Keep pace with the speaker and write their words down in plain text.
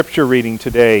Scripture reading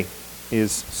today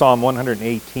is Psalm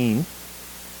 118.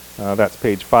 That's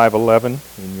page 511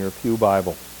 in your Pew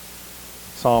Bible.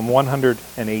 Psalm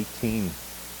 118.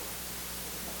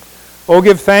 Oh,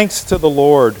 give thanks to the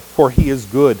Lord, for he is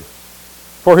good,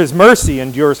 for his mercy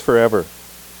endures forever.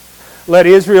 Let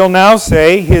Israel now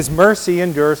say, his mercy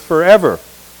endures forever.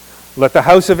 Let the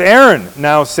house of Aaron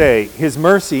now say, his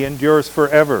mercy endures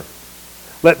forever.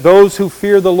 Let those who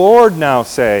fear the Lord now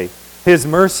say, his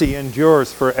mercy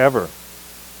endures forever.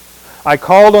 I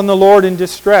called on the Lord in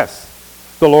distress.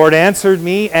 The Lord answered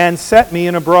me and set me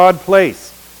in a broad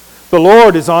place. The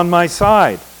Lord is on my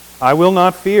side. I will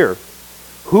not fear.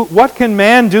 What can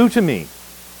man do to me?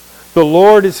 The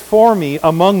Lord is for me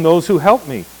among those who help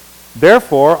me.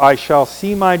 Therefore I shall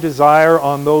see my desire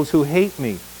on those who hate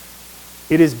me.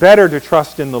 It is better to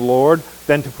trust in the Lord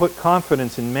than to put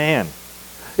confidence in man.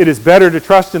 It is better to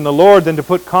trust in the Lord than to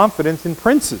put confidence in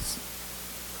princes.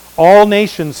 All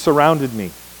nations surrounded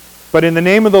me, but in the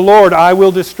name of the Lord I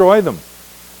will destroy them.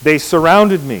 They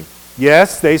surrounded me.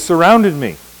 Yes, they surrounded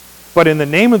me, but in the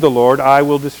name of the Lord I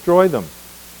will destroy them.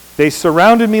 They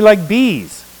surrounded me like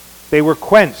bees. They were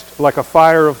quenched like a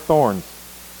fire of thorns.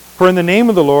 For in the name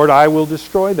of the Lord I will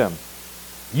destroy them.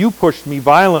 You pushed me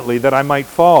violently that I might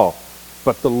fall,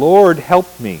 but the Lord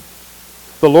helped me.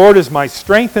 The Lord is my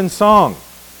strength and song,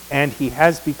 and he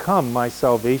has become my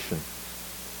salvation.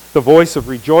 The voice of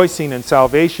rejoicing and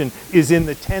salvation is in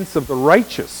the tents of the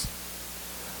righteous.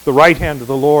 The right hand of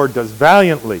the Lord does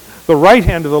valiantly. The right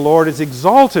hand of the Lord is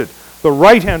exalted. The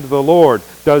right hand of the Lord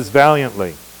does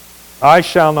valiantly. I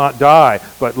shall not die,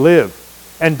 but live,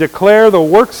 and declare the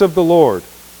works of the Lord.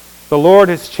 The Lord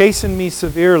has chastened me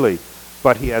severely,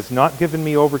 but he has not given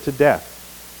me over to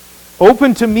death.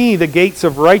 Open to me the gates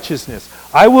of righteousness.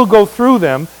 I will go through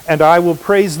them, and I will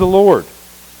praise the Lord.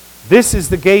 This is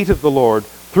the gate of the Lord,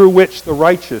 through which the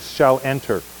righteous shall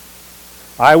enter.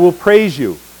 I will praise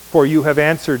you, for you have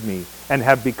answered me, and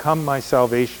have become my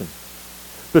salvation.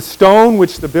 The stone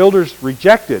which the builders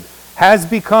rejected has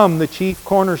become the chief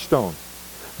cornerstone.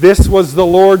 This was the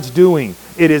Lord's doing.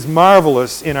 It is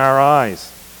marvelous in our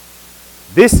eyes.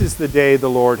 This is the day the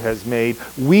Lord has made.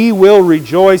 We will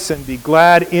rejoice and be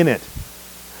glad in it.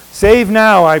 Save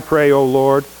now, I pray, O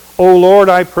Lord. O Lord,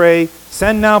 I pray,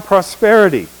 send now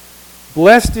prosperity.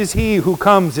 Blessed is he who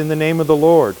comes in the name of the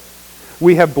Lord.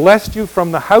 We have blessed you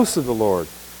from the house of the Lord.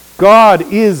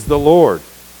 God is the Lord,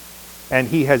 and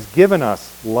he has given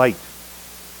us light.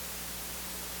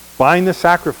 Bind the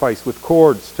sacrifice with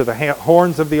cords to the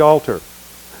horns of the altar.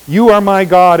 You are my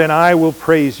God, and I will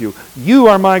praise you. You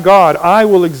are my God, I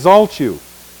will exalt you.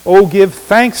 Oh, give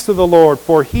thanks to the Lord,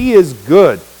 for he is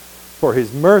good, for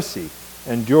his mercy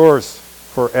endures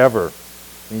forever.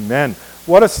 Amen.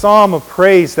 What a psalm of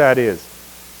praise that is.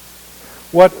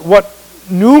 What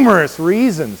numerous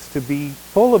reasons to be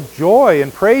full of joy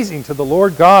and praising to the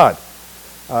Lord God.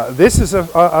 This is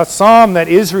a psalm that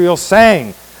Israel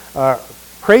sang,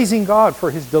 praising God for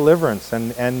his deliverance,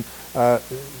 and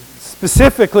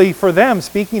specifically for them,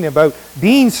 speaking about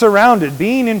being surrounded,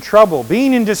 being in trouble,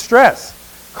 being in distress,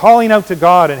 calling out to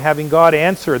God and having God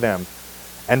answer them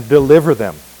and deliver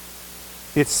them.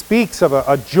 It speaks of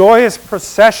a joyous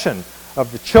procession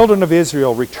of the children of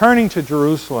Israel returning to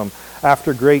Jerusalem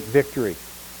after great victory.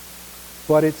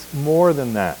 But it's more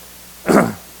than that.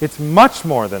 It's much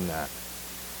more than that.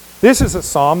 This is a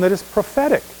psalm that is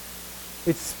prophetic.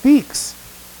 It speaks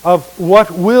of what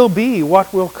will be,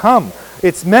 what will come.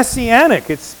 It's messianic.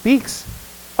 It speaks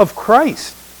of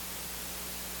Christ.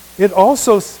 It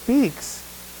also speaks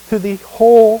to the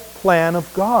whole plan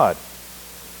of God.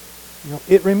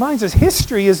 It reminds us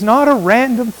history is not a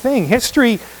random thing.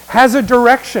 History has a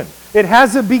direction. It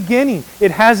has a beginning.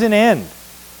 It has an end.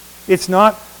 It's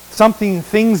not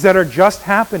things that are just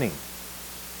happening.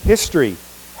 History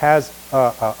has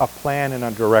a plan and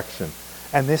a direction.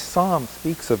 And this psalm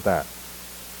speaks of that.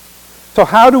 So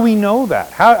how do we know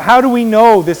that? How do we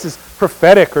know this is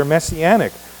prophetic or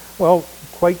messianic? Well,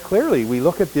 quite clearly, we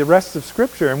look at the rest of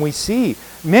Scripture and we see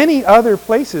many other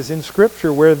places in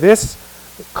Scripture where this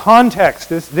context,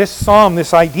 this psalm,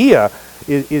 this idea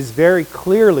is very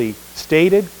clearly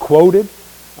stated, quoted,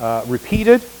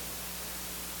 repeated.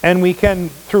 And we can,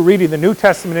 through reading the New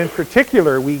Testament in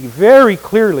particular, we very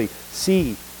clearly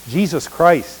see Jesus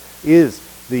Christ is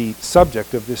the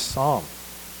subject of this psalm.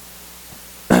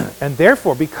 And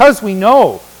therefore, because we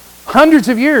know hundreds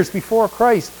of years before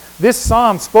Christ, this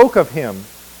psalm spoke of him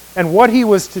and what he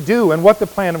was to do and what the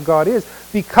plan of God is,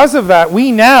 because of that,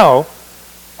 we now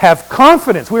have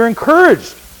confidence. We're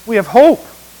encouraged. We have hope.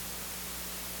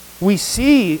 We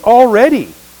see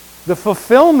already the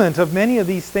fulfillment of many of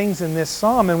these things in this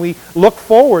psalm, and we look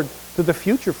forward to the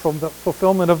future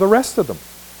fulfillment of the rest of them.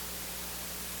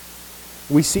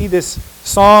 We see this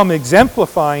psalm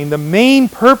exemplifying the main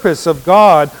purpose of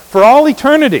God for all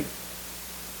eternity.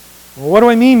 Well, what do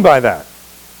I mean by that?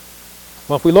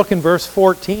 Well, if we look in verse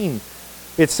 14,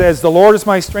 it says, "The Lord is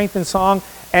my strength and song,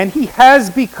 and He has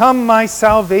become my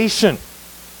salvation."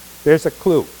 There's a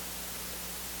clue.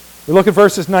 We look at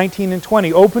verses 19 and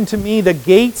 20. "Open to me the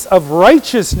gates of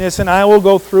righteousness, and I will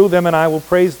go through them, and I will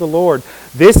praise the Lord.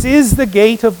 This is the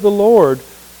gate of the Lord,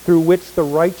 through which the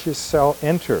righteous shall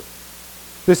enter."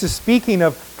 This is speaking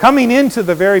of coming into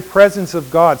the very presence of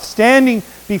God, standing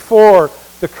before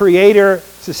the Creator,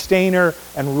 Sustainer,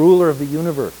 and Ruler of the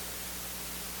universe.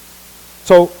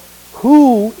 So,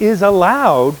 who is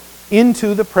allowed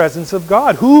into the presence of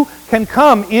God? Who can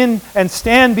come in and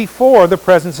stand before the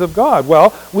presence of God?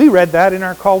 Well, we read that in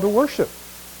our call to worship.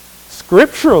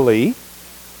 Scripturally,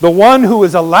 the one who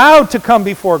is allowed to come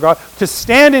before God, to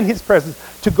stand in His presence,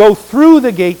 to go through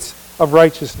the gates of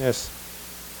righteousness,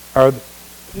 are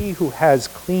he who has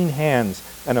clean hands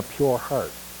and a pure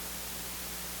heart.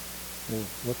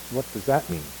 What does that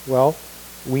mean? Well,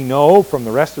 we know from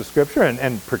the rest of Scripture,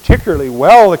 and particularly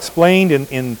well explained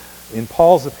in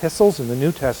Paul's epistles in the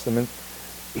New Testament,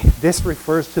 this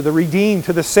refers to the redeemed,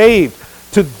 to the saved,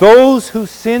 to those whose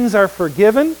sins are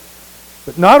forgiven.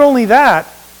 But not only that,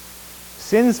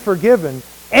 sins forgiven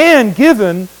and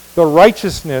given the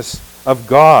righteousness of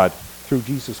God through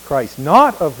Jesus Christ.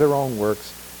 Not of their own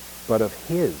works, but of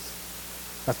His.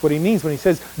 That's what he means when he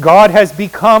says, "God has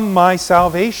become my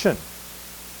salvation."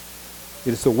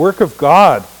 It is the work of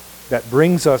God that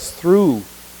brings us through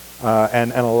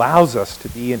and allows us to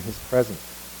be in His presence.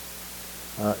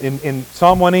 In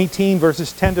Psalm 118,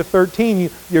 verses 10 to 13,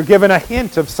 you're given a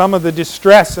hint of some of the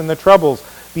distress and the troubles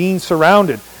being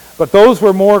surrounded. But those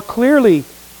were more clearly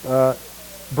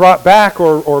brought back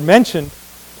or mentioned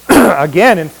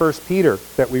again in 1 Peter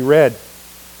that we read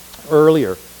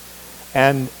earlier.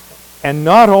 And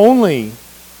not only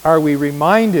are we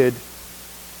reminded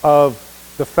of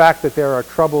the fact that there are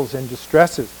troubles and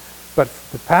distresses, but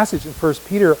the passage in 1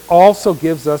 Peter also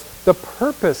gives us the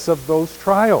purpose of those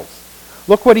trials.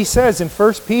 Look what he says in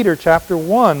 1 Peter chapter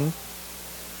 1,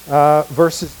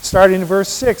 starting in verse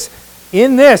 6.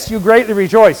 "In this you greatly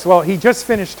rejoice." Well, he just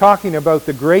finished talking about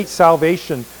the great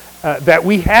salvation that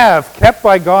we have kept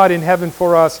by God in heaven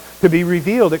for us to be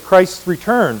revealed at Christ's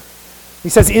return. He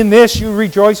says, "In this you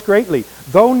rejoice greatly,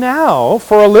 though now,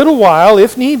 for a little while,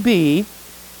 if need be,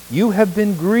 you have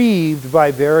been grieved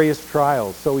by various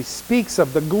trials." So he speaks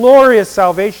of the glorious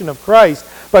salvation of Christ,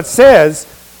 but says,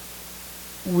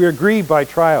 we're grieved by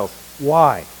trials.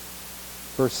 Why?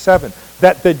 Verse 7,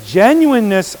 "That the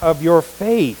genuineness of your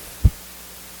faith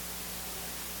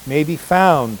may be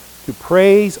found to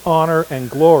praise, honor, and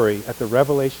glory at the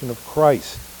revelation of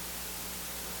Christ,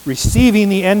 receiving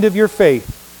the end of your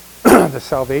faith, the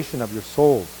salvation of your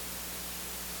souls."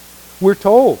 We're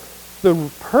told the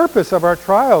purpose of our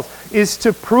trials is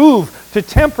to prove, to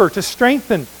temper, to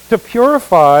strengthen, to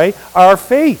purify our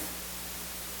faith,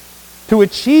 to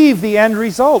achieve the end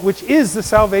result, which is the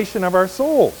salvation of our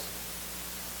souls.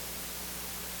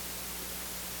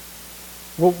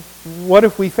 Well, what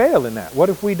if we fail in that? What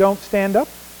if we don't stand up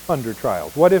under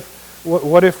trials? What if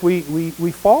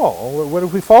we fall? What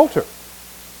if we falter?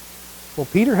 Well,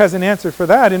 Peter has an answer for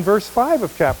that in verse 5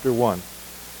 of chapter 1.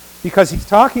 Because he's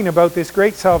talking about this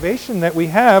great salvation that we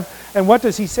have. And what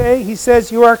does he say? He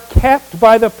says, "You are kept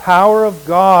by the power of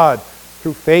God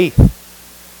through faith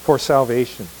for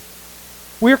salvation."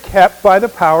 We're kept by the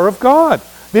power of God.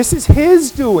 This is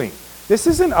His doing. This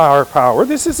isn't our power.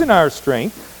 This isn't our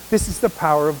strength. This is the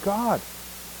power of God.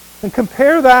 And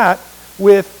compare that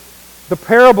with the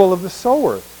parable of the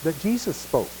sower that Jesus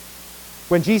spoke.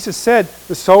 When Jesus said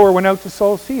the sower went out to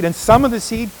sow seed, and some of the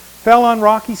seed fell on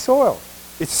rocky soil.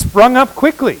 It sprung up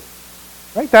quickly.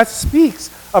 Right? That speaks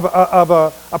of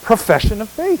a profession of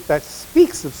faith. That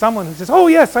speaks of someone who says, "Oh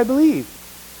yes, I believe."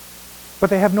 But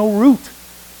they have no root.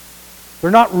 They're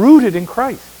not rooted in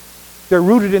Christ. They're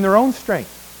rooted in their own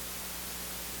strength.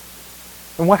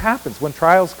 And what happens when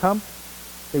trials come?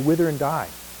 They wither and die.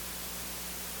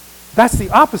 That's the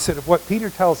opposite of what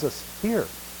Peter tells us here.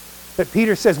 That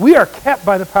Peter says, we are kept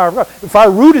by the power of God. If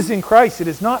our root is in Christ, it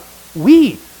is not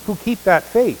we who keep that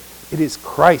faith. It is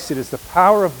Christ. It is the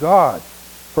power of God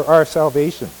for our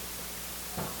salvation.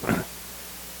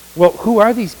 Well, who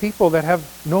are these people that have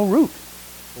no root?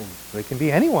 Well, they can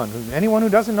be anyone who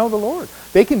doesn't know the Lord.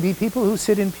 They can be people who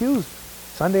sit in pews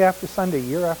Sunday after Sunday,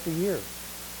 year after year,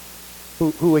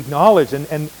 who acknowledge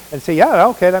and say, yeah,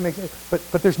 okay, that makes sense.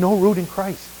 But there's no root in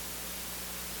Christ.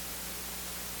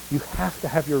 You have to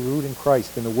have your root in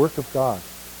Christ, in the work of God.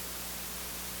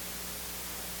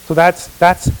 So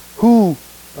that's who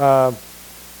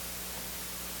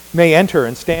may enter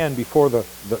and stand before the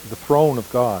throne of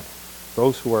God.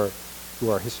 Those who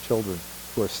are his children,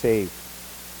 who are saved.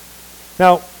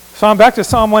 Now, back to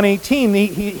Psalm 118,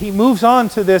 he moves on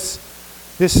to this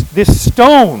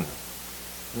stone.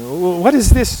 What is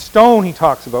this stone he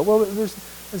talks about? Well, as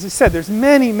I said, there's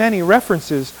many, many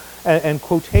references and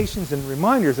quotations and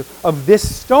reminders of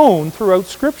this stone throughout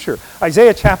Scripture.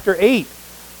 Isaiah chapter 8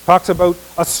 talks about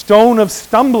a stone of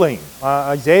stumbling.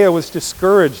 Isaiah was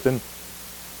discouraged and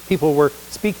people were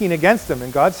speaking against him.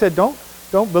 And God said, don't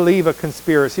believe a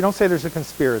conspiracy. Don't say there's a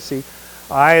conspiracy.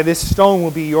 This stone will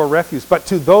be your refuge. But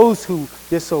to those who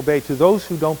disobey, to those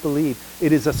who don't believe,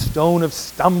 it is a stone of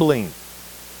stumbling.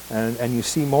 And you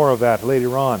see more of that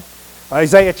later on.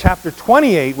 Isaiah chapter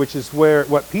 28, which is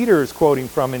what Peter is quoting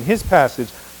from in his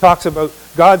passage, talks about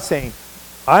God saying,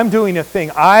 I'm doing a thing.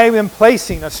 I am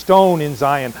placing a stone in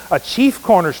Zion, a chief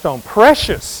cornerstone,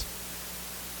 precious,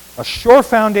 a sure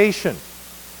foundation.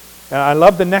 And I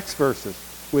love the next verses,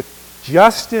 with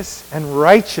justice and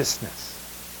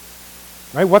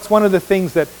righteousness. Right? What's one of the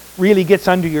things that really gets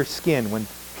under your skin when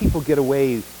people get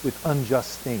away with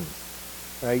unjust things?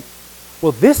 Right?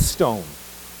 Well, this stone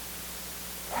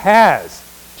has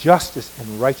justice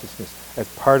and righteousness as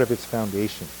part of its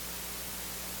foundation.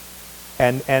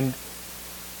 And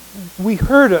we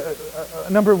heard a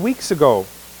number of weeks ago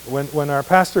when our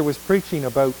pastor was preaching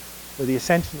about the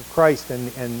ascension of Christ,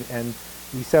 and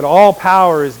he said, all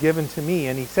power is given to me.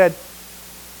 And he said,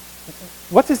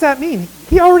 what does that mean?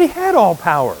 He already had all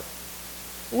power.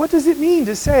 What does it mean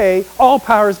to say, all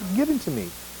power is given to me?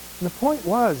 And the point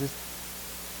was,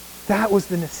 that was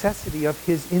the necessity of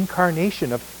his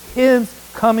incarnation, of him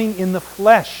coming in the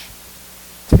flesh,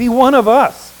 to be one of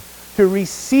us, to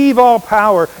receive all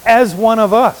power as one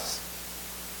of us,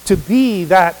 to be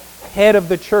that head of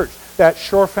the church, that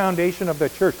sure foundation of the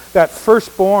church, that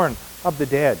firstborn of the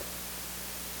dead.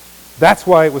 That's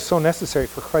why it was so necessary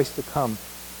for Christ to come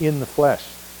in the flesh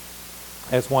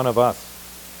as one of us.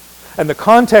 And the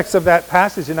context of that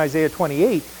passage in Isaiah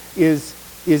 28 is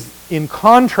in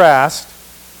contrast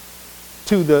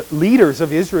to the leaders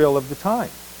of Israel of the time.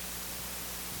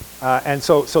 And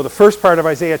so the first part of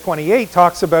Isaiah 28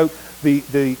 talks about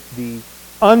the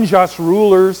unjust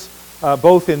rulers,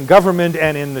 both in government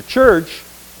and in the church,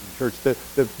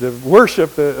 the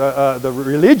worship, the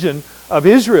religion of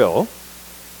Israel,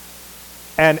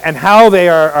 and how they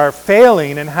are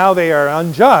failing and how they are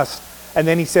unjust. And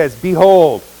then he says,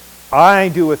 behold, I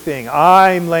do a thing.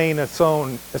 I'm laying a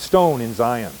stone in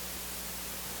Zion.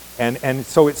 And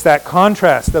so it's that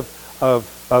contrast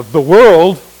of the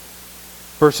world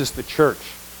versus the church.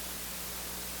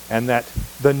 And that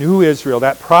the new Israel,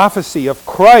 that prophecy of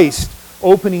Christ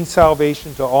opening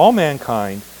salvation to all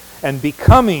mankind and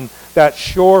becoming that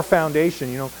sure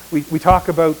foundation. You know, we talk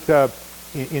about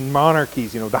in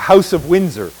monarchies, the House of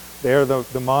Windsor. They're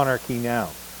the monarchy now.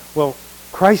 Well,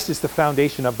 Christ is the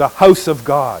foundation of the house of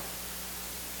God.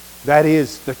 That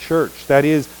is the church. That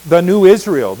is the new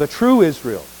Israel, the true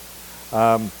Israel.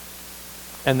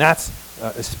 And that's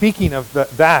speaking of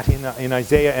that in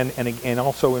Isaiah and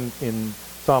also in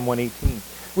Psalm 118.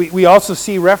 We also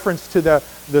see reference to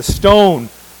the stone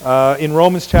in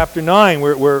Romans chapter 9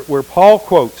 where Paul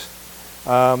quotes,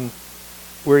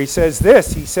 where he says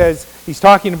this. He says, he's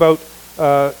talking about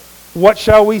what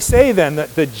shall we say then?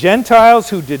 That the Gentiles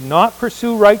who did not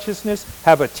pursue righteousness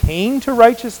have attained to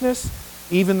righteousness,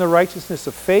 even the righteousness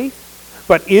of faith.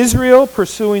 But Israel,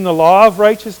 pursuing the law of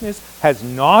righteousness, has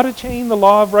not attained the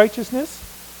law of righteousness.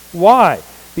 Why?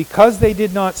 Because they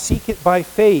did not seek it by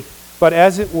faith, but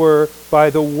as it were by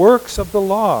the works of the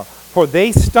law. For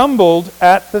they stumbled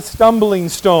at the stumbling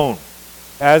stone.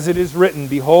 As it is written,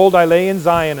 behold, I lay in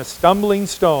Zion a stumbling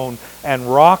stone and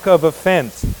rock of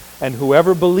offense, and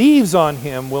whoever believes on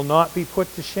him will not be put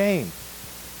to shame.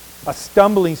 A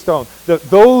stumbling stone.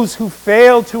 Those who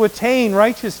failed to attain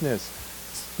righteousness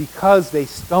because they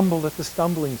stumbled at the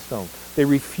stumbling stone. They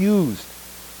refused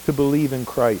to believe in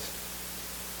Christ.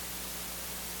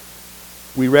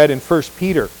 We read in 1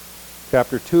 Peter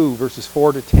chapter 2, verses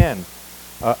 4 to 10,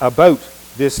 about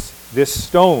this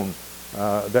stone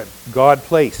that God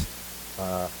placed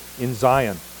in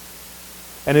Zion.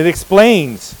 And it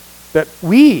explains that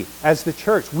we, as the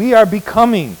church, we are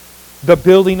becoming the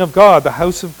building of God, the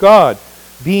house of God,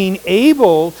 being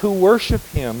able to worship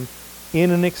him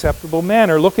in an acceptable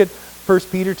manner. Look at 1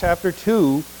 Peter chapter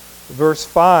 2, verse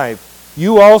 5.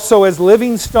 You also as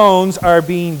living stones are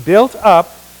being built up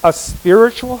a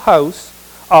spiritual house,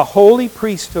 a holy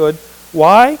priesthood.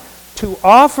 Why? To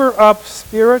offer up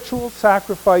spiritual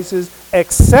sacrifices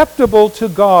acceptable to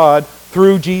God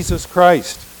through Jesus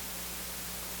Christ.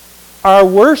 Our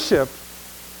worship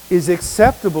is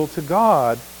acceptable to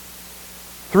God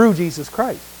through Jesus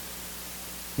Christ.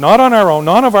 Not on our own,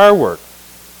 none of our work.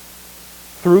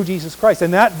 Through Jesus Christ.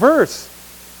 And that verse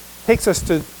takes us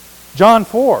to John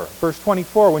 4, verse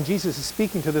 24, when Jesus is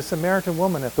speaking to the Samaritan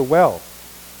woman at the well.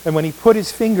 And when he put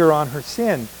his finger on her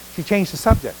sin, she changed the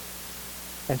subject.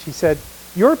 And she said,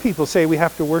 your people say we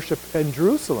have to worship in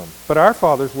Jerusalem, but our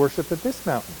fathers worship at this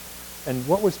mountain. And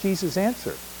what was Jesus'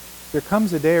 answer? There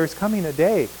comes a day, or is coming a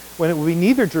day, when it will be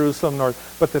neither Jerusalem nor,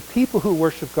 but the people who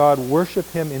worship God worship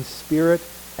him in spirit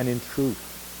and in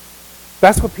truth.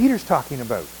 That's what Peter's talking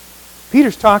about.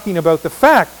 Peter's talking about the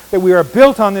fact that we are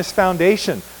built on this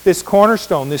foundation, this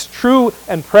cornerstone, this true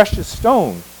and precious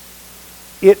stone.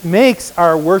 It makes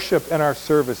our worship and our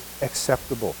service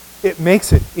acceptable. It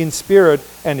makes it in spirit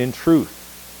and in truth.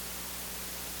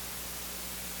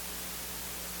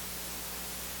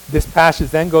 This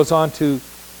passage then goes on to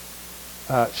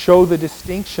show the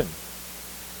distinction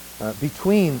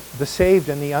between the saved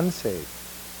and the unsaved.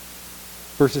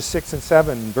 Verses 6 and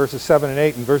 7, verses 7 and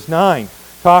 8, and verse 9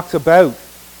 talks about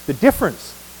the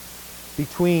difference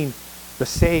between the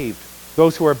saved,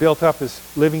 those who are built up as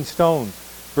living stones,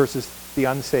 versus the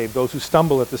unsaved, those who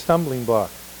stumble at the stumbling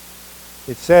block.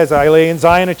 It says, I lay in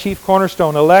Zion a chief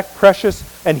cornerstone, elect, precious,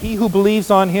 and he who believes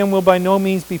on him will by no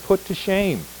means be put to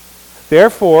shame.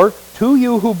 Therefore, to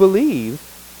you who believe,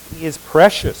 he is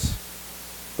precious.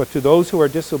 But to those who are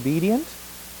disobedient,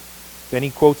 then he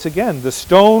quotes again, the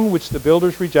stone which the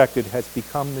builders rejected has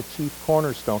become the chief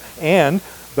cornerstone, and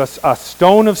thus a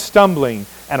stone of stumbling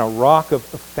and a rock of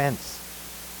offense.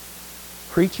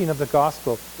 Preaching of the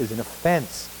gospel is an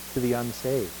offense to the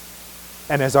unsaved.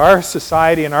 And as our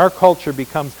society and our culture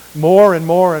becomes more and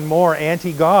more and more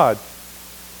anti-God,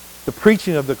 the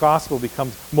preaching of the gospel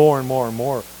becomes more and more and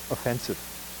more offensive.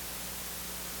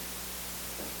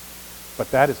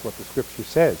 But that is what the Scripture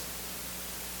says.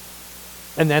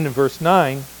 And then in verse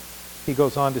 9, he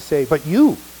goes on to say, but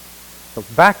you, so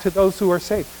back to those who are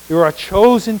saved, you are a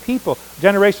chosen people,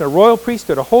 generation, a royal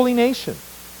priesthood, a holy nation,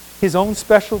 his own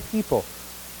special people.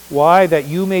 Why? That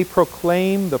you may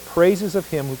proclaim the praises of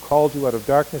him who called you out of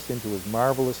darkness into his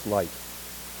marvelous light,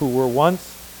 who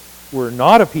were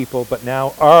not a people, but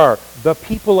now are the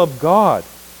people of God,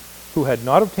 who had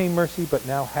not obtained mercy, but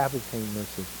now have obtained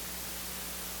mercy.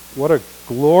 What a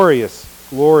glorious,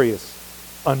 glorious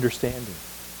understanding.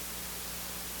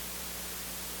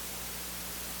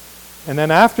 And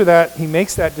then after that, he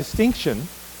makes that distinction.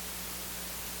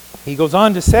 He goes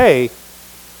on to say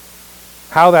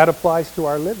how that applies to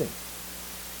our living.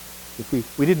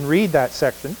 If we didn't read that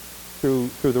section through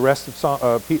the rest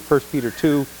of 1 Peter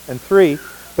 2 and 3,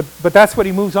 but that's what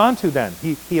he moves on to then.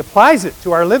 He applies it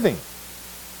to our living.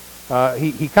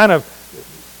 He kind of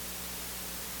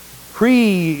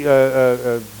prejudged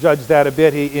that a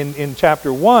bit in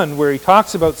chapter 1, where he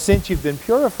talks about since you've been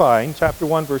purifying, chapter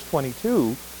 1, verse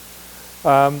 22,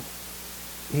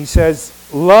 he says,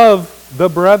 love the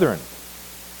brethren.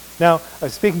 Now, I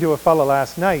was speaking to a fellow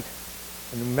last night,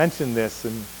 and he mentioned this,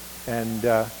 and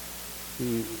the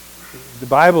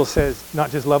Bible says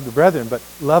not just love the brethren, but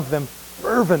love them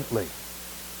fervently.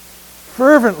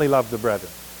 Fervently love the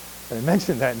brethren. And I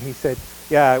mentioned that, and he said,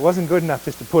 yeah, it wasn't good enough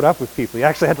just to put up with people. You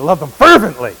actually had to love them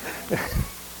fervently.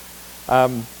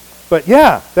 But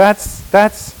yeah,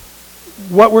 that's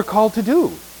what we're called to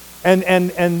do. And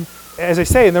as I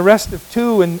say, in the rest of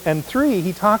 2 and 3,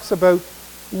 he talks about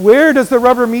where does the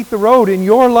rubber meet the road in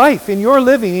your life, in your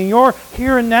living, in your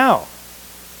here and now.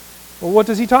 Well, what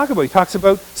does he talk about? He talks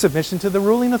about submission to the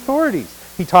ruling authorities.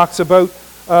 He talks about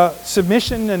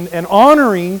submission and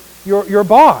honoring your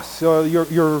boss,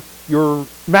 your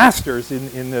masters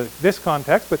in this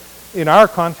context, but in our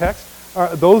context,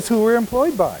 are those who we're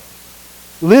employed by.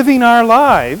 Living our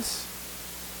lives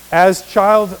as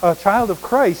a child of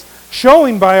Christ,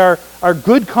 showing by our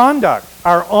good conduct,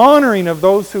 our honoring of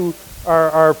those who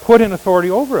are put in authority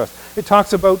over us. It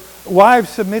talks about wives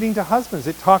submitting to husbands.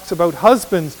 It talks about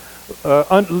husbands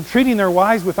treating their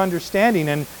wives with understanding,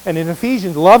 and in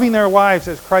Ephesians, loving their wives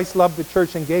as Christ loved the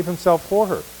church and gave himself for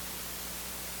her.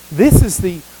 This is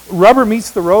the rubber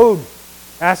meets the road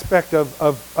aspect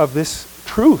of this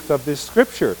truth, of this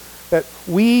scripture, that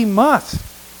we must,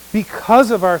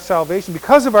 because of our salvation,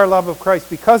 because of our love of Christ,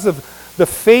 because of the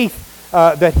faith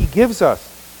that he gives us,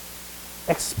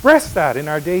 express that in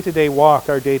our day-to-day walk,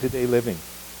 our day-to-day living.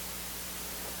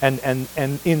 And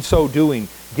in so doing,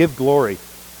 give glory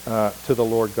to the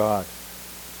Lord God.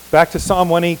 Back to Psalm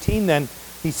 118 then,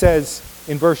 he says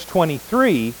in verse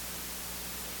 23,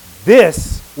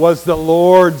 this was the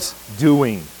Lord's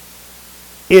doing.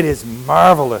 It is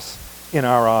marvelous in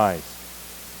our eyes.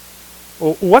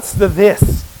 Well, what's the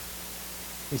this?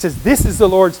 He says, this is the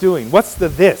Lord's doing. What's the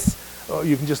this? Oh,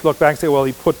 you can just look back and say, well,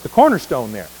 he put the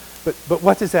cornerstone there. But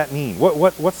what does that mean?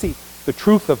 What's the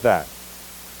truth of that?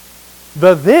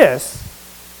 The this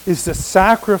is the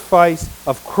sacrifice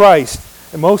of Christ,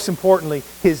 and most importantly,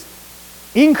 his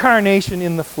incarnation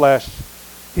in the flesh,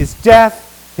 his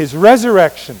death, his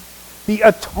resurrection, the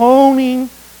atoning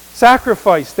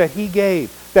sacrifice that he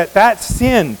gave, that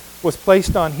sin was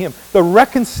placed on him, the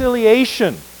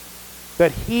reconciliation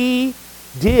that he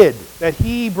did, that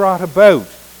he brought about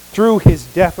through his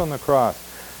death on the cross.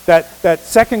 That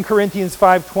 2 Corinthians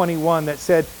 5:21 that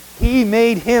said, he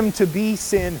made him to be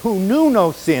sin who knew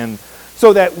no sin,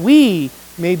 so that we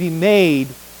may be made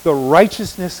the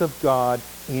righteousness of God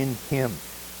in him.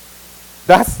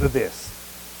 That's the this.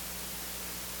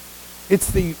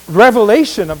 It's the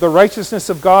revelation of the righteousness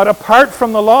of God apart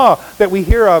from the law that we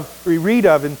read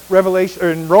of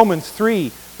in Romans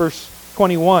 3, verse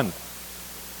 21.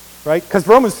 Right? Because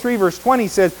Romans 3, verse 20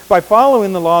 says, by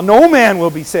following the law, no man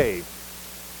will be saved.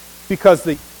 Because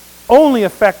the only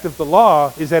effect of the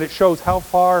law is that it shows how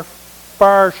far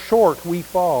short we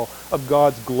fall of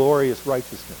God's glorious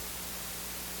righteousness.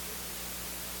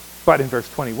 But in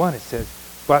verse 21 it says,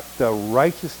 but the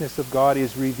righteousness of God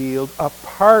is revealed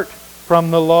apart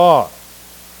from the law.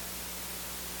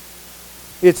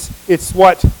 It's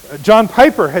what John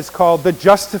Piper has called the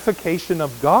justification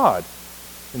of God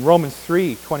in Romans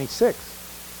 3:26,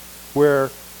 where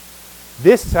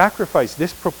this sacrifice,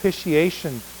 this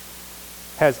propitiation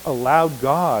has allowed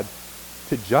God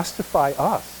to justify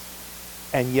us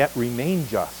and yet remain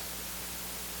just.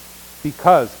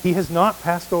 Because he has not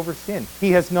passed over sin.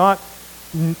 He has not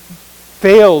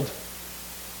failed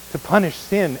to punish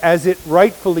sin as it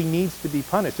rightfully needs to be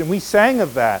punished. And we sang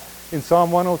of that in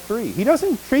Psalm 103. He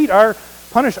doesn't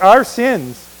punish our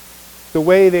sins the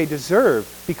way they deserve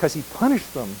because he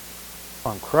punished them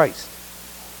on Christ.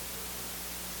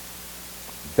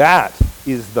 That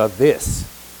is the this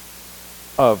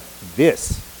of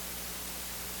this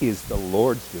is the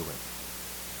Lord's doing.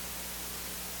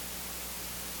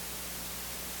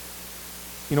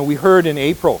 You know, we heard in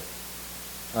April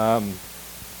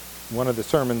one of the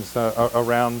sermons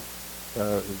around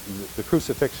the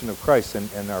crucifixion of Christ,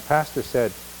 and our pastor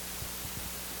said,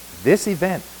 this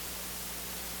event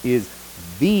is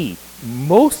the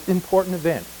most important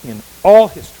event in all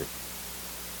history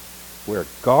where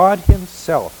God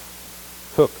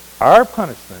himself took our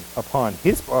punishment upon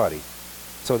his body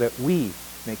so that we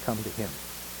may come to him.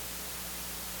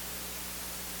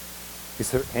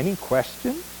 Is there any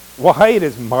question why it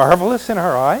is marvelous in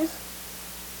our eyes?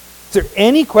 Is there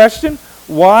any question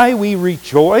why we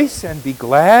rejoice and be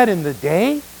glad in the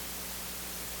day?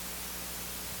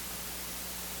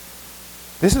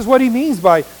 This is what he means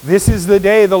by, this is the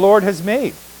day the Lord has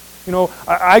made. You know,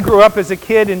 I grew up as a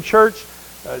kid in church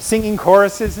singing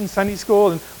choruses in Sunday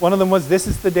school, and one of them was, this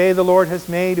is the day the Lord has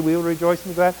made, we will rejoice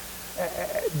and be glad.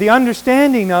 The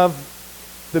understanding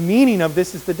of the meaning of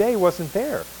this is the day wasn't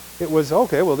there. It was,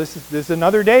 okay, well, this is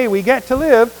another day we get to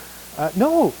live.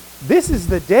 No, this is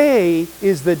the day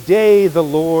the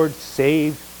Lord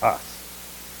saved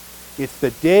us. It's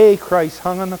the day Christ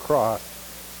hung on the cross,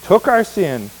 took our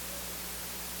sin,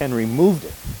 and removed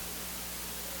it.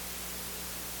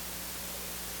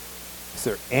 Is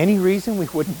there any reason we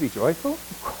wouldn't be joyful?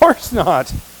 Of course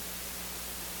not.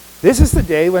 This is the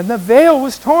day when the veil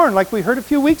was torn, like we heard a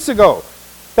few weeks ago.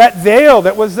 That veil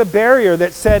that was the barrier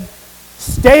that said,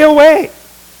 stay away.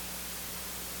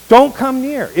 Don't come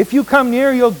near. If you come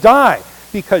near, you'll die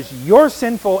because you're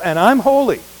sinful and I'm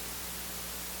holy.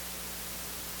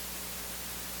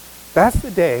 That's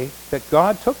the day that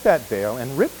God took that veil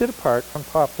and ripped it apart from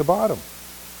top to bottom.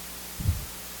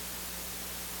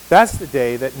 That's the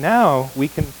day that now we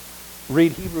can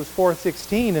read Hebrews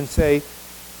 4:16 and say,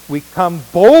 we come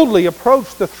boldly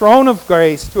approach the throne of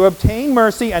grace to obtain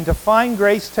mercy and to find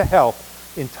grace to help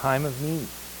in time of need.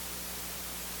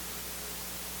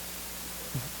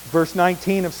 Verse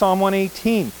 19 of Psalm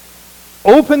 118,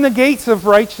 open the gates of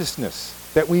righteousness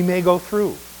that we may go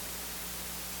through.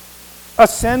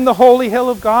 Ascend the holy hill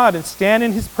of God and stand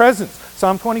in his presence.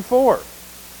 Psalm 24.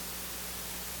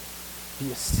 Do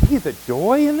you see the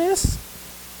joy in this?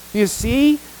 Do you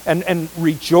see and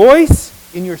rejoice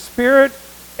in your spirit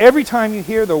every time you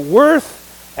hear the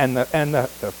worth and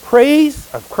the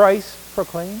praise of Christ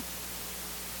proclaimed?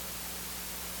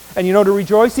 And you know, to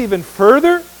rejoice even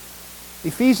further,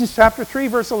 Ephesians chapter 3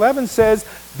 verse 11 says,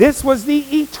 this was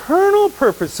the eternal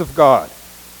purpose of God.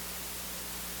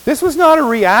 This was not a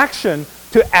reaction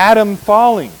to Adam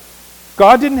falling.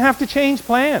 God didn't have to change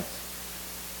plans.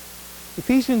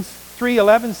 Ephesians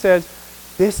 3:11 says,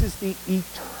 This is the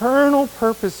eternal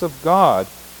purpose of God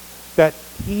that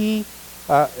he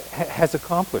has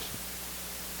accomplished.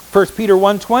 1 Peter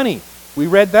 1:20, we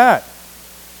read that.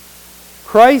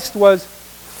 Christ was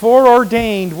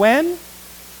foreordained when?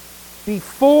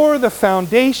 Before the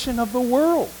foundation of the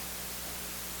world.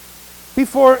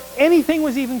 Before anything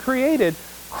was even created,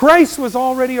 Christ was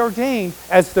already ordained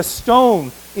as the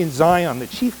stone in Zion, the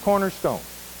chief cornerstone.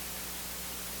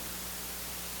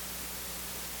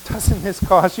 Doesn't this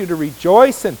cause you to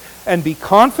rejoice and be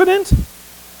confident?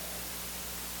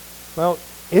 Well,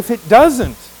 if it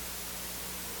doesn't,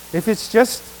 if it's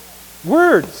just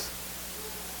words,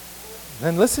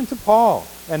 then listen to Paul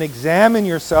and examine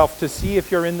yourself to see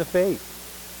if you're in the faith.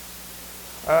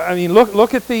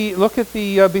 Look at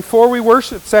the before we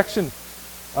worship section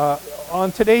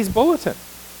on today's bulletin.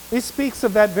 It speaks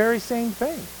of that very same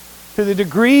thing. To the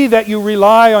degree that you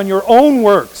rely on your own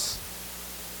works,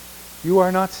 you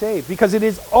are not saved, because it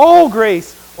is all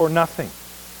grace or nothing.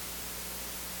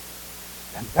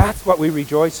 And that's what we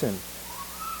rejoice in.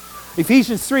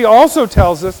 Ephesians 3 also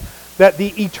tells us that the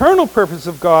eternal purpose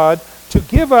of God to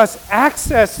give us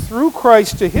access through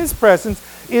Christ to his presence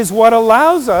is what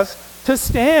allows us to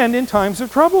stand in times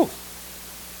of trouble.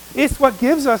 It's what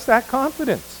gives us that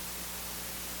confidence.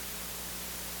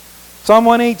 Psalm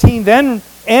 118 then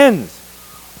ends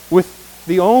with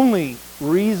the only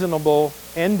reasonable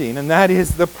ending, and that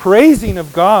is the praising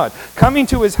of God, coming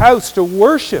to his house to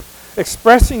worship,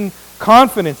 expressing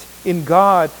confidence in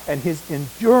God and his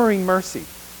enduring mercy.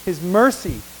 His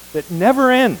mercy that never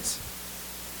ends,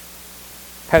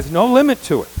 has no limit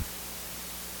to it.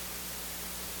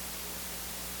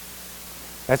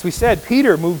 As we said,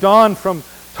 Peter moved on from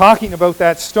talking about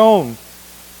that stone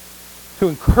to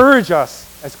encourage us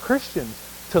as Christians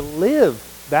to live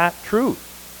that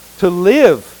truth, to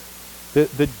live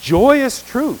the joyous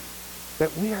truth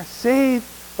that we are saved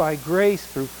by grace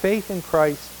through faith in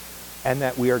Christ, and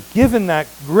that we are given that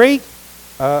great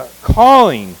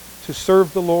calling to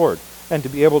serve the Lord and to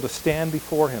be able to stand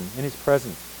before him in his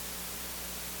presence.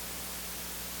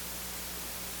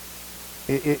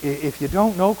 If you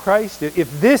don't know Christ,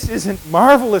 if this isn't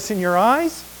marvelous in your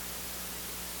eyes,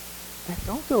 then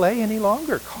don't delay any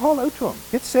longer. Call out to him.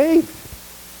 Get saved.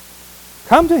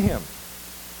 Come to him.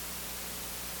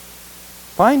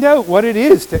 Find out what it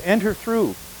is to enter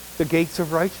through the gates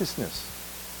of righteousness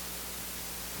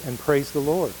and praise the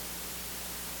Lord.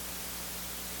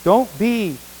 Don't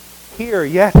be here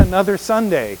yet another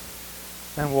Sunday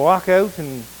and walk out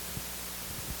and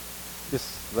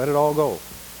just let it all go.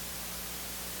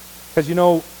 Because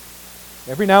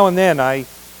every now and then I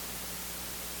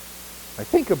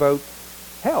think about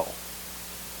hell.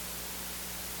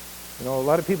 A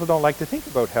lot of people don't like to think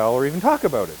about hell or even talk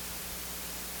about it.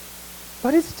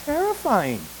 But it's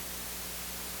terrifying.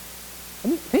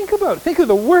 Think about it. Think of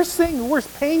the worst thing, the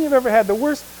worst pain you've ever had, the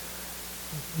worst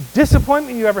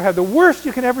disappointment you ever had, the worst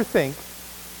you can ever think.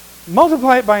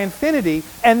 Multiply it by infinity,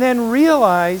 and then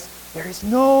realize there is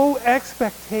no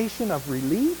expectation of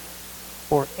relief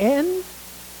or end.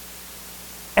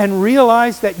 And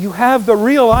realize that you have the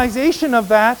realization of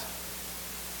that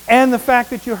and the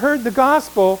fact that you heard the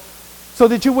gospel so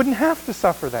that you wouldn't have to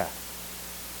suffer that.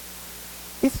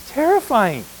 It's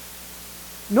terrifying.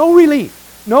 No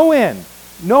relief, no end,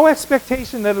 no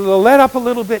expectation that it'll let up a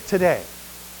little bit today.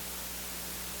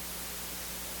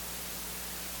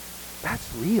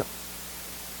 That's real.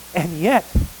 And yet,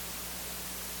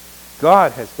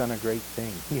 God has done a great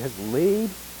thing. He has laid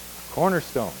a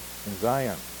cornerstone in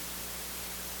Zion.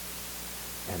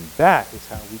 And that is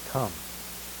how we come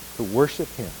to worship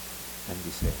him and be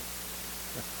saved.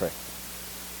 Let's pray.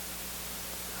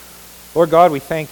 Lord God, we thank